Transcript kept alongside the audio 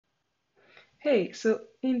Hey, so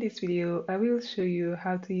in this video, I will show you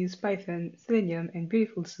how to use Python, Selenium, and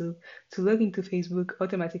BeautifulSoup to log into Facebook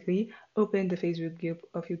automatically, open the Facebook group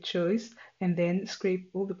of your choice, and then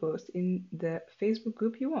scrape all the posts in the Facebook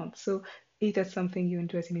group you want. So if that's something you're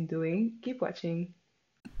interested in doing, keep watching.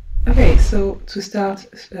 Okay, so to start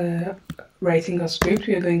writing our script,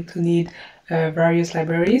 we are going to need various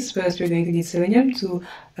libraries. First, we're going to need Selenium to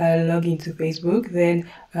log into Facebook. Then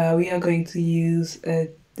we are going to use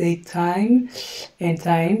date time and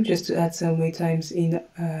time just to add some wait times in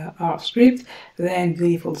our script. Then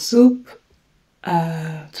BeautifulSoup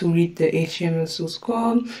to read the HTML source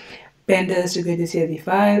code, pandas to get the CSV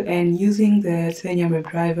file, and using the Selenium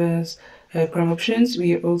WebDrivers Chrome options,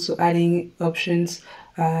 we are also adding options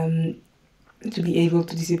to be able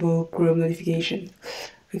to disable Chrome notifications.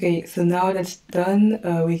 Okay, so now that's done,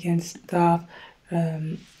 we can start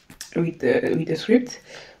with the script.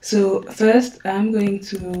 So first, I'm going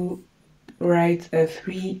to write a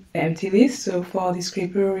 3 empty list. So for this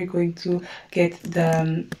script, we're going to get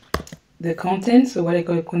the content. So what I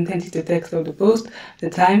call content is the text of the post, the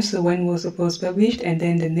time, so when was the post published, and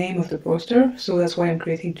then the name of the poster. So that's why I'm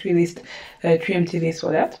creating three empty lists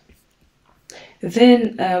for that.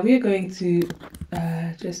 Then we are going to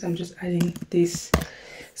I'm just adding this.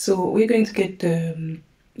 So we're going to get the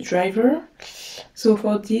driver. So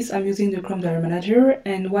for this, I'm using the Chrome Driver Manager,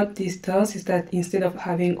 and what this does is that instead of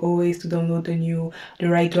having always to download the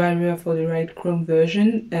right driver for the right Chrome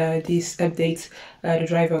version, this updates the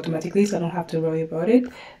driver automatically, so I don't have to worry about it.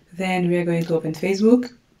 Then we are going to open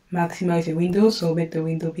Facebook, maximize the window, so make the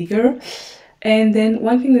window bigger. And then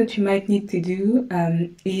one thing that you might need to do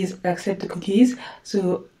is accept the cookies.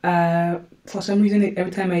 So for some reason,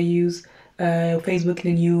 every time I use Facebook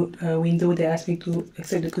in a new window, they ask me to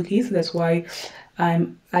accept the cookies. So that's why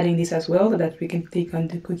I'm adding this as well, so that we can click on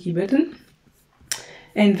the cookie button.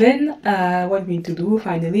 And then what we need to do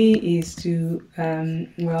finally is to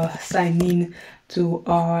sign in to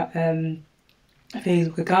our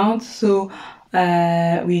Facebook account. So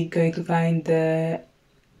we're going to find the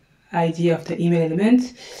ID of the email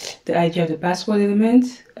element, the ID of the password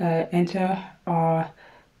element, enter our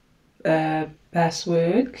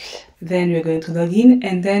password, then we're going to log in,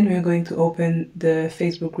 and then we're going to open the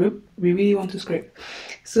Facebook group we really want to scrape.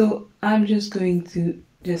 So I'm just going to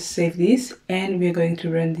just save this, and we're going to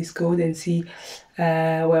run this code and see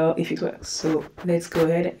if it works. So let's go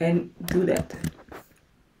ahead and do that.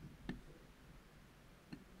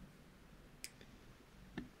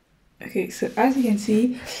 Okay, so as you can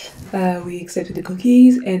see, we accepted the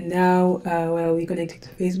cookies, and now we connected to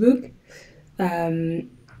Facebook.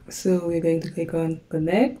 So we're going to click on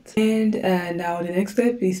connect, and now the next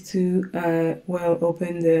step is to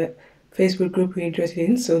open the Facebook group we're interested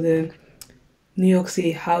in, so the New York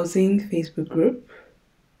City housing Facebook group.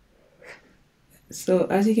 So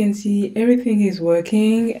as you can see, everything is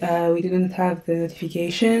working. We didn't have the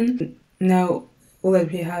notification. Now all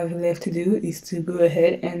that we have left to do is to go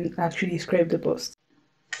ahead and actually scrape the post.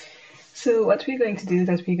 So what we're going to do is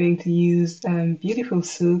that we're going to use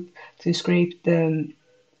BeautifulSoup to scrape to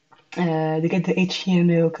get the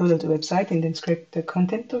HTML code of the website and then scrape the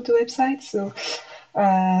content of the website. So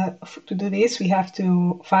to do this, we have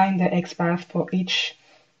to find the XPath for each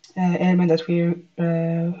element that we're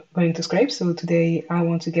going to scrape. So today I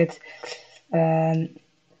want to get the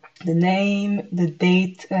name, the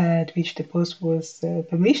date at which the post was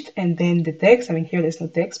published, and then the text. I mean, here there's no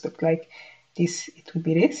text, but like this, it would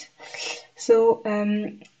be this. So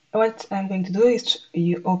what I'm going to do is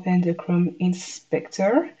you open the Chrome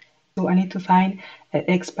inspector. So I need to find an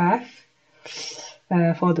XPath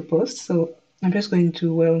for the post. So I'm just going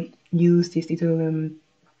to use this little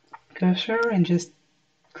cursor and just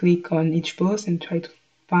click on each post and try to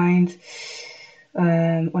find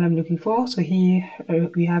what I'm looking for. So here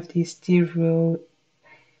we have this div row,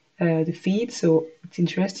 the feed. So it's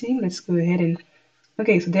interesting. Let's go ahead and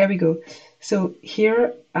okay. So there we go. So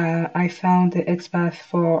here I found the XPath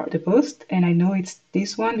for the post, and I know it's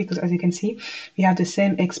this one because as you can see, we have the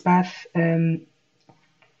same XPath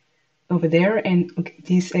over there, and okay,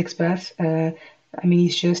 this XPath, I mean,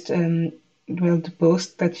 it's just the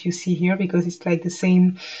post that you see here because it's like the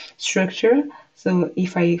same structure. So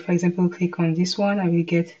if I, for example, click on this one, I will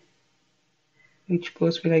get, which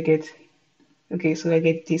post will I get? Okay, so I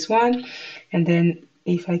get this one, and then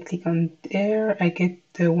if I click on there, I get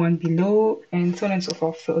the one below, and so on and so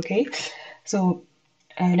forth. Okay, so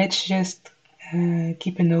let's just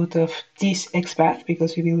keep a note of this XPath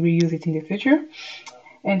because we will reuse it in the future.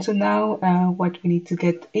 And so now what we need to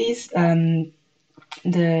get is the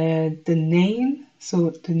name. So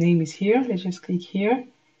the name is here. Let's just click here.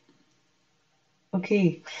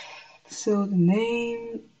 Okay, So the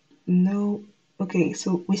name, no, okay,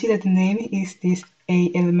 so we see that the name is this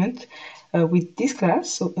A element with this class.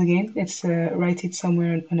 So again, let's write it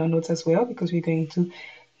somewhere on our notes as well, because we're going to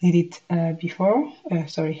need it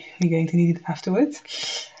sorry, we're going to need it afterwards.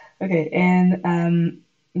 Okay, and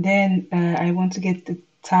then I want to get the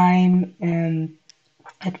time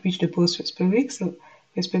at which the post was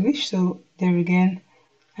published. So there again,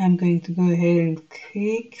 I'm going to go ahead and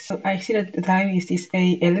click. So I see that the time is this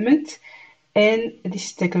A element and this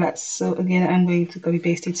is the class. So again, I'm going to copy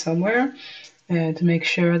paste it somewhere to make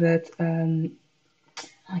sure that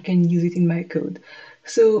I can use it in my code.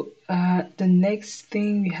 So the next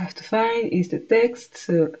thing we have to find is the text.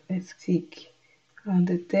 So let's click on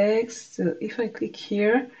the text. So if I click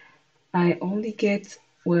here, I only get,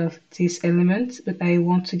 well, this element, but I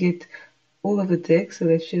want to get all of the text. So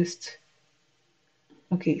let's just,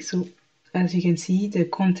 okay, so as you can see, the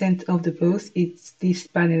content of the post is this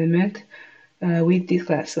span element with this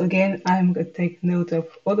class. So again, I'm going to take note of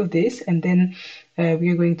all of this, and then we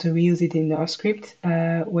are going to reuse it in our script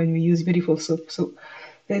when we use BeautifulSoup. So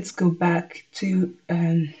let's go back to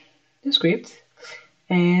the script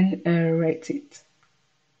and write it.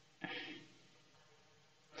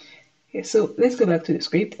 Okay, so let's go back to the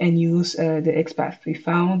script and use the XPath we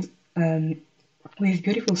found with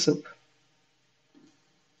BeautifulSoup.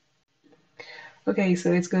 Okay, so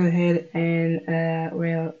let's go ahead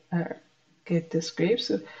and get the script.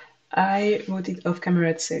 So I wrote it off camera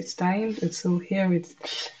at six times, and so here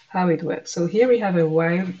it's how it works. So here we have a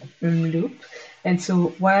while loop, and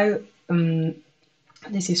so while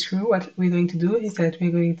this is true, what we're going to do is that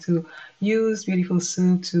we're going to use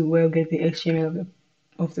BeautifulSoup to get the HTML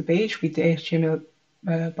of the page with the HTML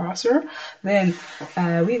parser. Then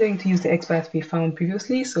we're going to use the XPath we found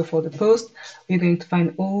previously. So for the post, we're going to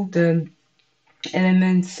find all the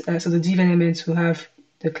elements, so the div elements who have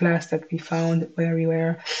the class that we found where we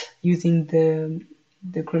were using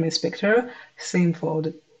the Chrome inspector. Same for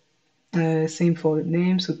the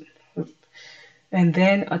name. So, and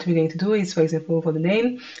then what we're going to do is, for example, for the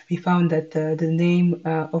name, we found that the name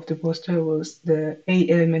of the poster was the A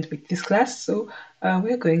element with this class. So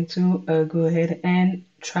we're going to go ahead and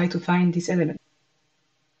try to find this element.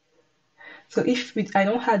 So if I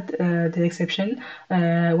don't have the exception,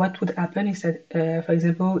 what would happen is that, for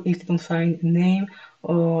example, if they don't find a name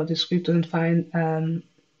or the script doesn't find an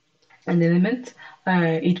element,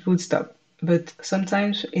 it would stop. But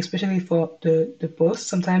sometimes, especially for the post,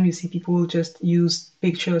 sometimes you see people just use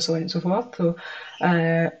pictures, so on and so forth. So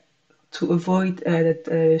to avoid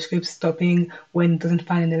that script stopping when it doesn't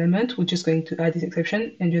find an element, we're just going to add this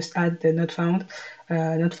exception and just add the not found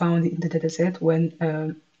in the dataset when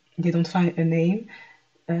they don't find a name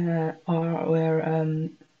or where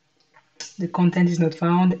the content is not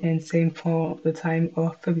found, and same for the time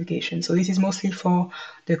of publication. So this is mostly for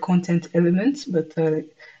the content elements, but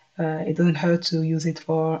it doesn't hurt to use it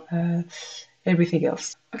for everything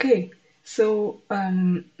else. Okay, so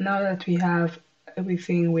now that we have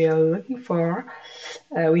everything we are looking for,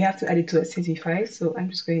 we have to add it to a CSV file. So I'm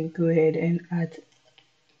just going to go ahead and add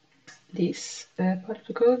this part of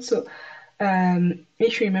the code. So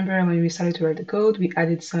if you remember when we started to write the code, we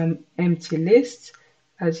added some empty lists,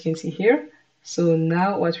 as you can see here. So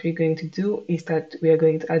now what we're going to do is that we are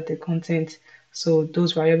going to add the content. So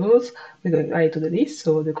those variables, we're going to add to the list.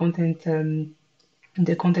 So the content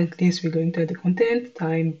list, we're going to add the content,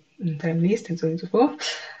 time list, and so on and so forth.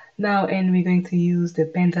 Now, and we're going to use the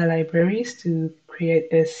Penta libraries to create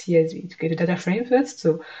a CSV, to create a data frame first.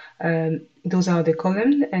 So those are the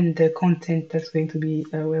column and the content that's going to be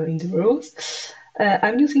in the rows.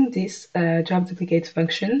 I'm using this drop duplicate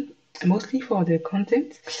function mostly for the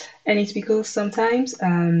content, and it's because sometimes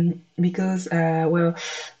the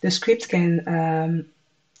script can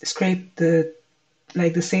scrape the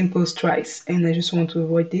same post twice, and I just want to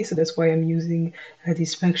avoid this, so that's why I'm using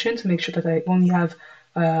this function to make sure that I only have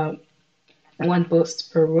one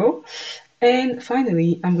post per row. And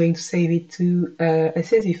finally, I'm going to save it to a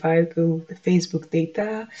CSV file called Facebook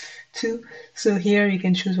data 2. So here you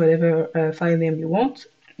can choose whatever file name you want.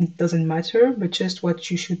 It doesn't matter, but just what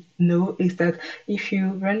you should know is that if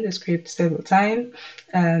you run the script several times,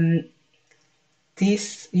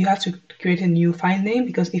 you have to create a new file name,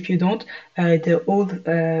 because if you don't, the old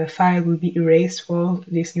file will be erased for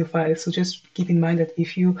this new file. So just keep in mind that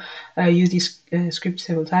if you use this script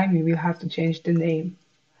several times, you will have to change the name.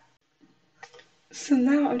 So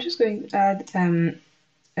now I'm just going to add a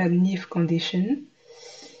if condition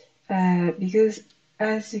because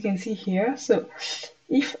as you can see here, so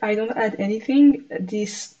if I don't add anything,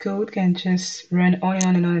 this code can just run on and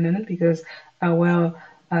on and on and on, because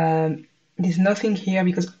there's nothing here,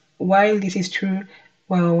 because while this is true,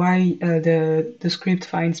 well, while the script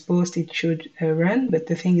finds post, it should run. But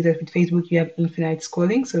the thing is that with Facebook, you have infinite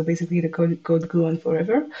scrolling, so basically the code go on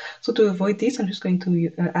forever. So to avoid this, I'm just going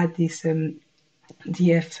to add this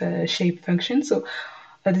df shape function. So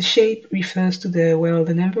the shape refers to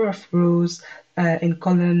the number of rows and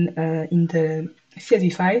column in the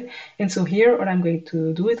CSV file. And so here, what I'm going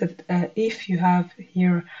to do is that if you have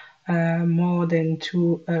here more than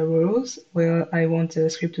two rows, well, I want the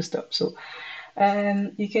script to stop. So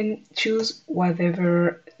you can choose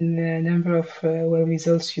whatever the number of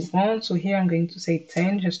results you want. So here I'm going to say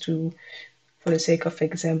 10 just to for the sake of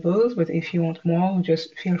examples, but if you want more,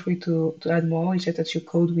 just feel free to add more. It's just that your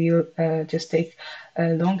code will just take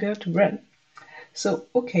longer to run. So,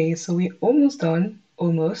 okay, so we're almost done,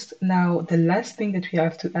 almost. Now, the last thing that we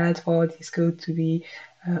have to add for this code to be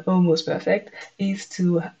almost perfect is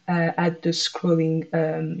to add the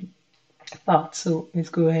scrolling part. So let's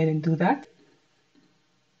go ahead and do that.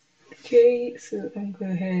 Okay, so I'm going to go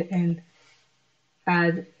ahead and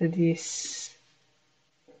add this,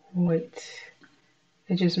 wait,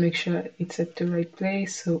 I just make sure it's at the right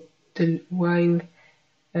place. So the while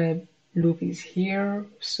loop is here.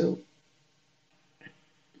 So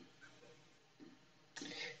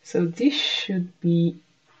this should be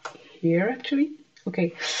here actually.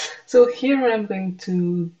 Okay, so here what I'm going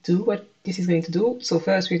to do, what this is going to do. So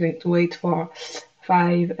first we're going to wait for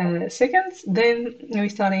 5 seconds. Then we're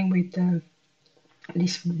starting with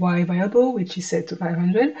this y variable, which is set to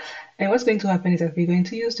 500. And what's going to happen is that we're going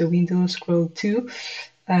to use the window scroll to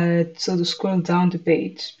so to scroll down the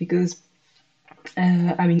page, because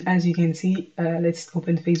I mean, as you can see, let's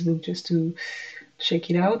open Facebook just to check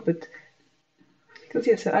it out. But because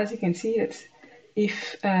yeah, so as you can see, it's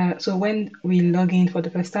if so when we log in for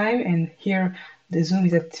the first time, and here the zoom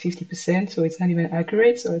is at 50%, so it's not even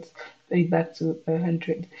accurate. So it's put back to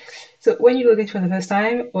 100. So when you log in for the first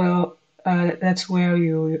time, well, that's where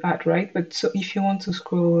you're at, right? But so if you want to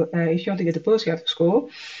scroll, if you want to get the post, you have to scroll.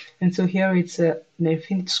 And so here it's an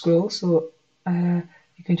infinite scroll. So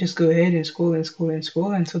you can just go ahead and scroll and scroll and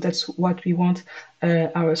scroll. And so that's what we want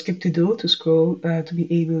our script to do, to scroll, to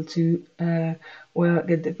be able to, well,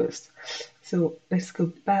 get the post. So let's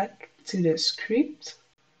go back to the script.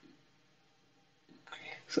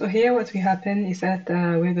 So here what will happen is that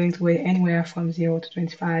we're going to wait anywhere from 0 to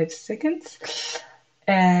 25 seconds.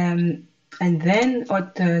 And then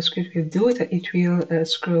what the script will do is that it will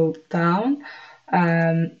scroll down,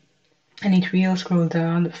 and it will scroll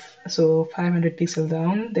down, so 500 pixels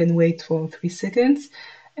down, then wait for 3 seconds,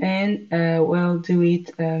 and well, do it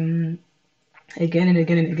again and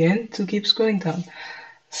again and again to keep scrolling down.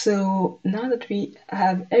 So now that we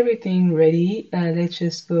have everything ready, let's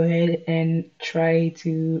just go ahead and try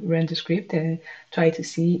to run the script and try to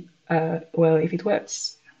see, well, if it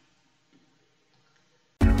works.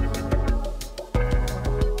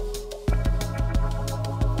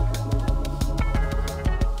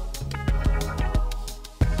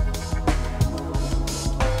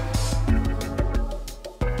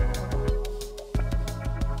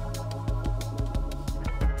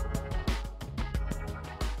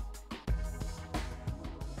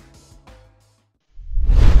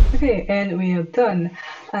 Okay, and we are done.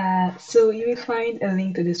 So you will find a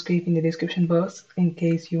link to the script in the description box in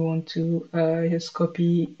case you want to just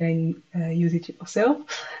copy and use it yourself.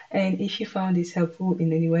 And if you found this helpful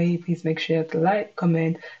in any way, please make sure to like,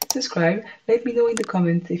 comment, subscribe. Let me know in the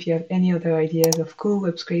comments if you have any other ideas of cool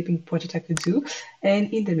web scraping project I could do.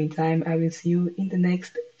 And in the meantime, I will see you in the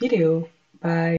next video. Bye.